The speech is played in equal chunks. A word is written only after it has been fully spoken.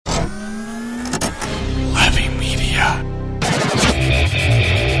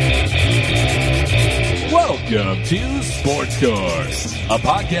Welcome to Sports Court, a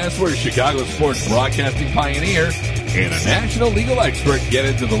podcast where Chicago sports broadcasting pioneer and a national legal expert get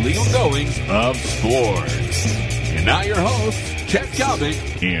into the legal goings of sports. And now your hosts, Chet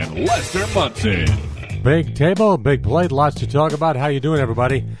Kovic and Lester Munson. Big table, big plate, lots to talk about. How you doing,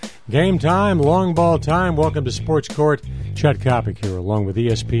 everybody? Game time, long ball time. Welcome to Sports Court. Chet Kovic here, along with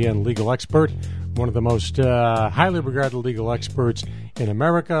ESPN legal expert, one of the most highly regarded legal experts in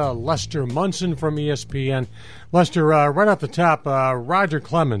America, Lester Munson from ESPN. Lester, right off the top, Roger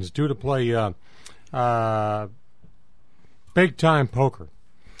Clemens due to play big-time poker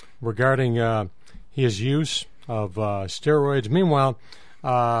regarding his use of steroids. Meanwhile,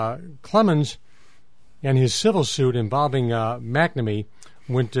 Clemens and his civil suit involving McNamee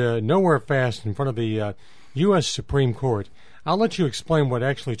went nowhere fast in front of the U.S. Supreme Court. I'll let you explain what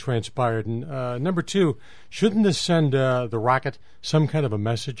actually transpired. And number two, shouldn't this send the Rocket some kind of a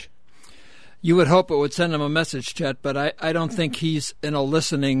message? You would hope it would send him a message, Chet, but I don't think he's in a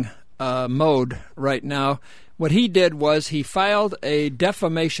listening mode right now. What he did was he filed a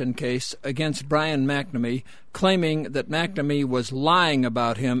defamation case against Brian McNamee, claiming that McNamee was lying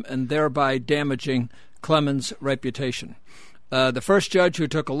about him and thereby damaging Clemens' reputation. The first judge who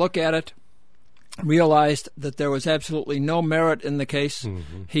took a look at it realized that there was absolutely no merit in the case.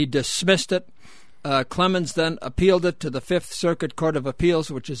 Mm-hmm. He dismissed it. Clemens then appealed it to the Fifth Circuit Court of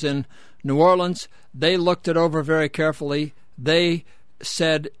Appeals, which is in New Orleans. They looked it over very carefully. They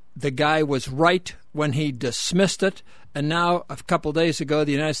said the guy was right when he dismissed it. And now, a couple days ago,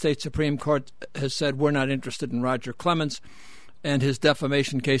 the United States Supreme Court has said we're not interested in Roger Clemens and his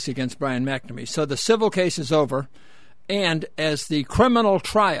defamation case against Brian McNamee. So the civil case is over. And as the criminal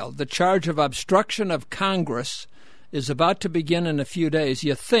trial, the charge of obstruction of Congress, is about to begin in a few days,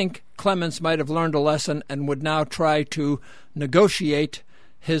 you think Clemens might have learned a lesson and would now try to negotiate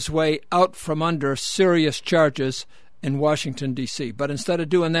his way out from under serious charges in Washington, D.C. But instead of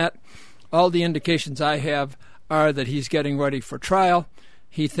doing that, all the indications I have are that he's getting ready for trial.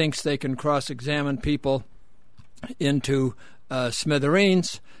 He thinks they can cross-examine people into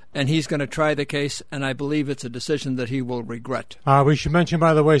smithereens, and he's going to try the case, and I believe it's a decision that he will regret. We should mention,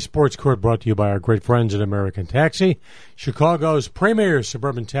 by the way, Sports Court brought to you by our great friends at American Taxi, Chicago's premier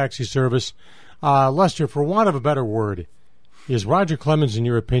suburban taxi service. Lester, for want of a better word, is Roger Clemens, in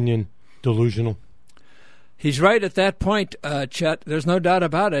your opinion, delusional? He's right at that point, Chet. There's no doubt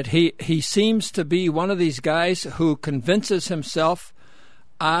about it. He seems to be one of these guys who convinces himself,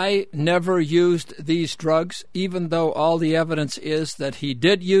 I never used these drugs, even though all the evidence is that he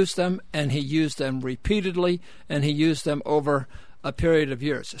did use them, and he used them repeatedly, and he used them over a period of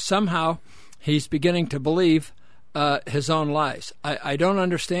years. Somehow, he's beginning to believe his own lies. I don't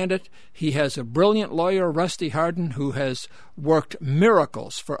understand it. He has a brilliant lawyer, Rusty Hardin, who has worked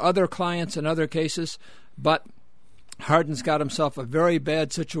miracles for other clients in other cases, but Hardin's got himself a very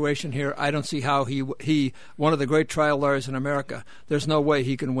bad situation here. I don't see how he, one of the great trial lawyers in America, there's no way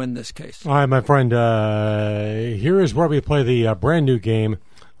he can win this case. All right, my friend, here is where we play the brand new game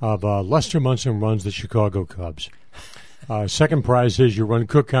of Lester Munson runs the Chicago Cubs. Second prize is you run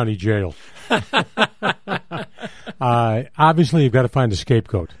Cook County Jail. Obviously, you've got to find a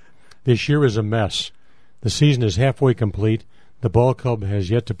scapegoat. This year is a mess. The season is halfway complete. The ball club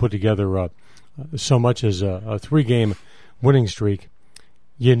has yet to put together so much as a three-game winning streak.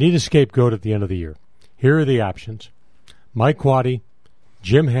 You need a scapegoat at the end of the year. Here are the options. Mike Quade,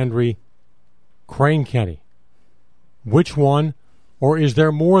 Jim Hendry, Crane Kenny. Which one, or is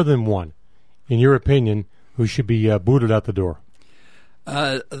there more than one, in your opinion, who should be booted out the door?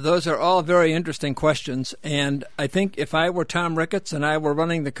 Those are all very interesting questions, and I think if I were Tom Ricketts and I were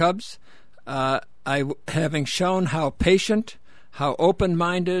running the Cubs, having shown how patient, how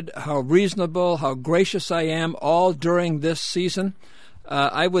open-minded, how reasonable, how gracious I am all during this season,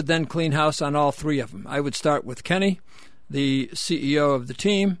 I would then clean house on all three of them. I would start with Kenny, the CEO of the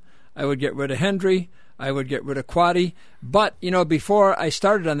team. I would get rid of Hendry. I would get rid of Quade. But, before I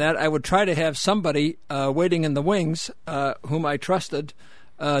started on that, I would try to have somebody waiting in the wings whom I trusted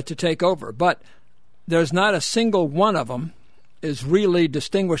to take over. But there's not a single one of them is really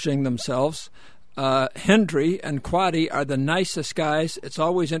distinguishing themselves. Hendry and Quade are the nicest guys. It's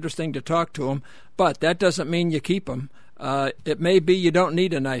always interesting to talk to them, but that doesn't mean you keep them. It may be you don't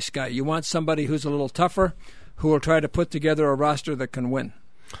need a nice guy. You want somebody who's a little tougher, who will try to put together a roster that can win.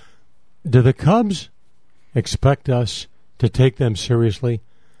 Do the Cubs expect us to take them seriously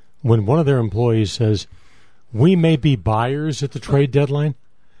when one of their employees says, we may be buyers at the trade deadline?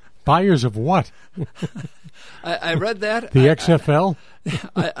 Buyers of what? I read that. The XFL?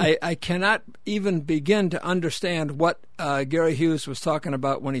 I cannot even begin to understand what Gary Hughes was talking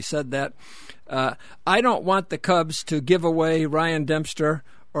about when he said that. I don't want the Cubs to give away Ryan Dempster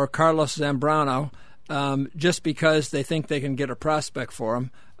or Carlos Zambrano just because they think they can get a prospect for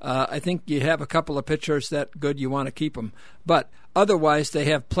him. I think you have a couple of pitchers that good, you want to keep them. But otherwise, they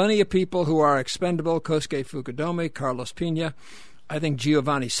have plenty of people who are expendable. Kosuke Fukudome, Carlos Pena. I think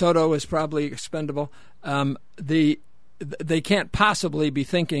Giovanni Soto is probably expendable. They can't possibly be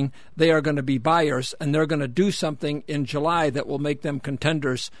thinking they are going to be buyers and they're going to do something in July that will make them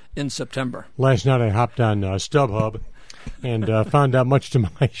contenders in September. Last night I hopped on StubHub and found out, much to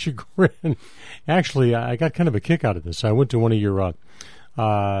my chagrin. Actually, I got kind of a kick out of this. I went to one of your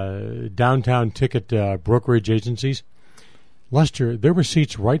downtown ticket brokerage agencies. Lester, there were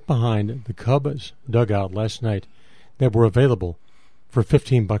seats right behind the Cubs dugout last night that were available for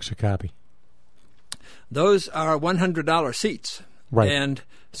 $15 a copy. Those are $100 seats. Right. And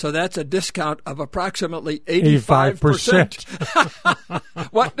so that's a discount of approximately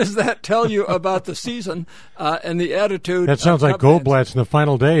 85%. What does that tell you about the season and the attitude? That sounds like Goldblatt's in the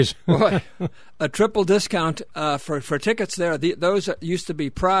final days. Boy, a triple discount for tickets there. Those used to be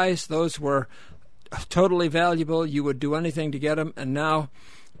prized. Those were totally valuable. You would do anything to get them. And now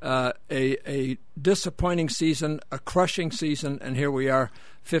a disappointing season, a crushing season, and here we are,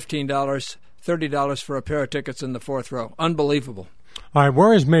 $15, $30 for a pair of tickets in the fourth row. Unbelievable. All right,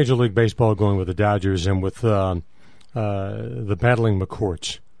 where is Major League Baseball going with the Dodgers and with the battling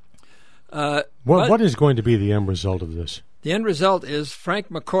McCourts? What is going to be the end result of this? The end result is Frank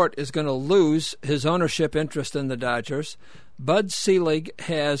McCourt is going to lose his ownership interest in the Dodgers. Bud Selig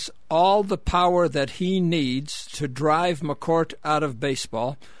has all the power that he needs to drive McCourt out of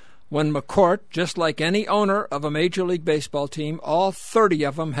baseball. When McCourt, just like any owner of a Major League Baseball team, all 30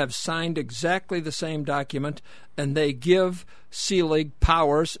 of them have signed exactly the same document, and they give Selig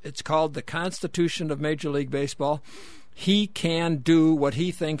powers. It's called the Constitution of Major League Baseball. He can do what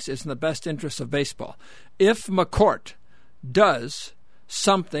he thinks is in the best interest of baseball. If McCourt does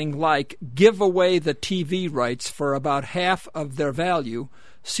something like give away the TV rights for about half of their value,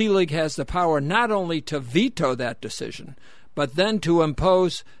 Selig has the power not only to veto that decision, but then to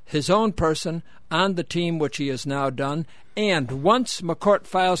impose his own person on the team, which he has now done. And once McCourt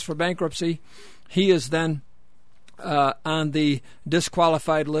files for bankruptcy, he is then on the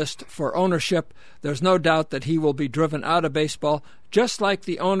disqualified list for ownership. There's no doubt that he will be driven out of baseball, just like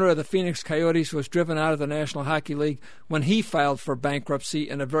the owner of the Phoenix Coyotes was driven out of the National Hockey League when he filed for bankruptcy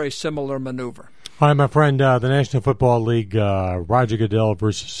in a very similar maneuver. Hi, my friend, the National Football League, Roger Goodell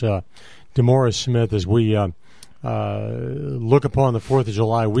versus DeMaurice Smith, as we look upon the 4th of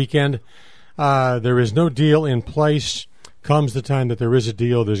July weekend. There is no deal in place. Comes the time that there is a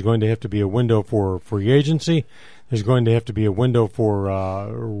deal, there's going to have to be a window for free agency. There's going to have to be a window for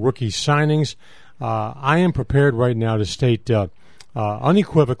rookie signings. I am prepared right now to state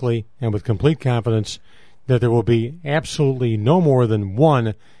unequivocally and with complete confidence that there will be absolutely no more than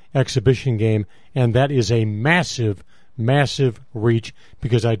one exhibition game, and that is a massive reach,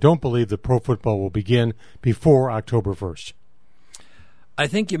 because I don't believe that pro football will begin before October 1st. I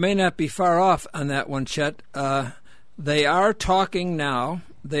think you may not be far off on that one, Chet. They are talking now.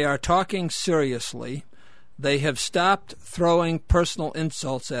 They are talking seriously. They have stopped throwing personal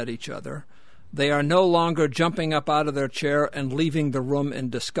insults at each other. They are no longer jumping up out of their chair and leaving the room in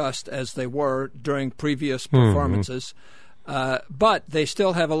disgust as they were during previous performances. But they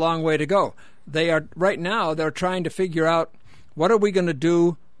still have a long way to go. Right now they're trying to figure out, what are we going to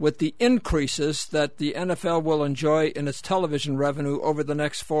do with the increases that the NFL will enjoy in its television revenue over the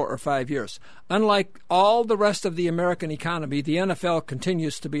next 4 or 5 years. Unlike all the rest of the American economy, the NFL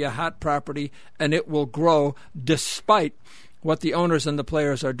continues to be a hot property, and it will grow despite what the owners and the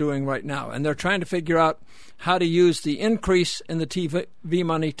players are doing right now. And they're trying to figure out how to use the increase in the TV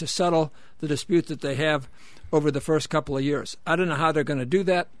money to settle the dispute that they have over the first couple of years. I don't know how they're going to do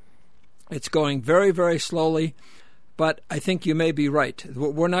that. It's going very, very slowly. But I think you may be right.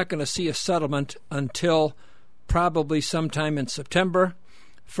 We're not going to see a settlement until probably sometime in September.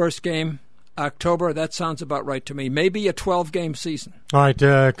 First game, October. That sounds about right to me. Maybe a 12-game season. All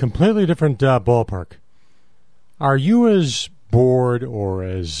right, completely different ballpark. Are you as bored or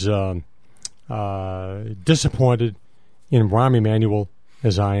as disappointed in Rahm Emanuel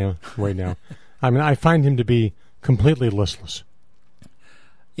as I am right now? I mean, I find him to be completely listless.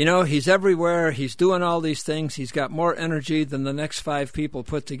 You know, he's everywhere. He's doing all these things. He's got more energy than the next 5 people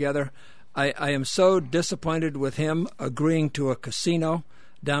put together. I am so disappointed with him agreeing to a casino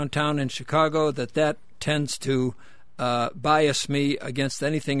downtown in Chicago that tends to bias me against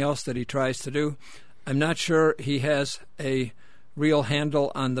anything else that he tries to do. I'm not sure he has a real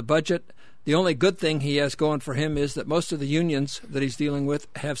handle on the budget. The only good thing he has going for him is that most of the unions that he's dealing with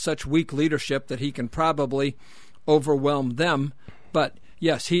have such weak leadership that he can probably overwhelm them. But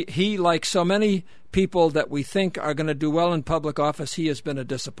yes, he like so many people that we think are going to do well in public office, he has been a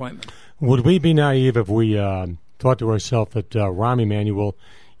disappointment. Would we be naive if we thought to ourselves that Rahm Emanuel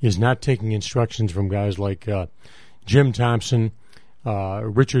is not taking instructions from guys like Jim Thompson,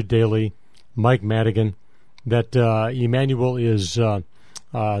 Richard Daley, Mike Madigan, that Emanuel is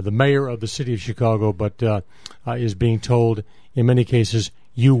the mayor of the city of Chicago, but is being told in many cases,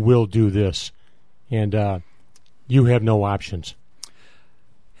 you will do this, and you have no options?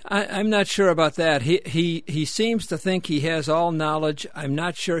 I'm not sure about that. He seems to think he has all knowledge. I'm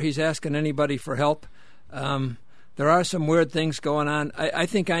not sure he's asking anybody for help. There are some weird things going on. I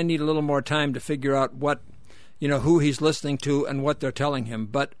think I need a little more time to figure out who he's listening to and what they're telling him.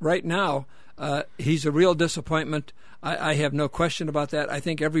 But right now, he's a real disappointment. I have no question about that. I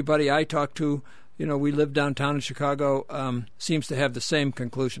think everybody I talk to, we live downtown in Chicago, seems to have the same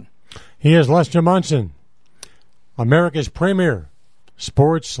conclusion. He is Lester Munson, America's premier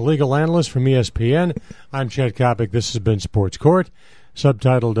sports legal analyst from ESPN. I'm Chet Kopic. This has been Sports Court,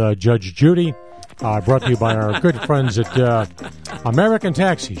 subtitled Judge Judy, brought to you by our good friends at American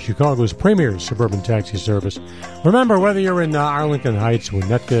Taxi, Chicago's premier suburban taxi service. Remember, whether you're in Arlington Heights,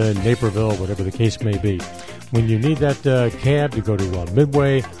 Winnetka, Naperville, whatever the case may be, when you need that cab to go to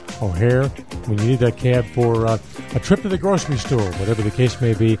Midway, O'Hare, when you need that cab for a trip to the grocery store, whatever the case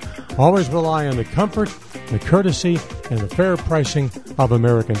may be, always rely on the comfort, the courtesy, and the fair pricing of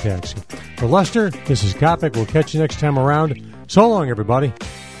American Taxi. For Lester, this is Kopic. We'll catch you next time around. So long, everybody.